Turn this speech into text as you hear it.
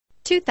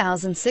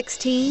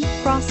2016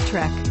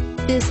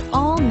 Crosstrek. This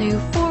all-new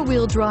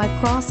four-wheel drive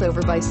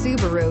crossover by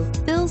Subaru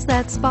fills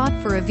that spot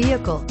for a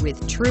vehicle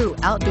with true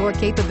outdoor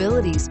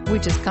capabilities,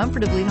 which is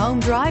comfortably home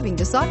driving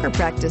to soccer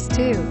practice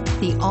too.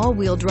 The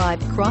all-wheel drive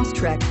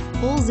Crosstrek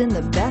pulls in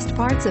the best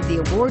parts of the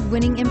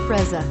award-winning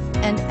Impreza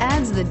and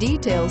adds the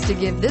details to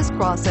give this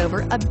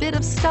crossover a bit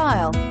of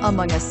style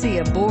among a sea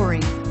of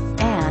boring.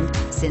 And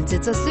since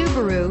it's a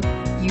Subaru,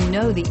 you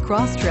know the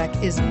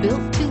Crosstrek is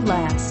built to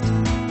last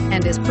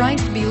and is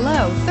priced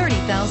below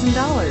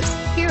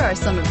 $30,000. Here are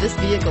some of this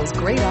vehicle's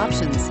great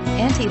options: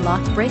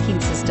 anti-lock braking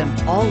system,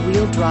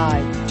 all-wheel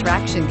drive,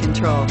 traction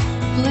control,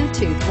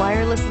 Bluetooth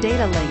wireless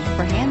data link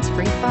for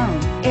hands-free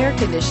phone, air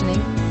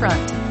conditioning,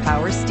 front,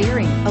 power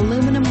steering,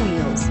 aluminum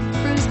wheels,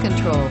 cruise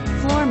control,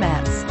 floor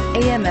mats,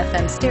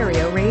 AM/FM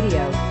stereo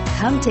radio.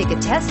 Come take a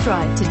test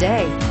drive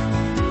today.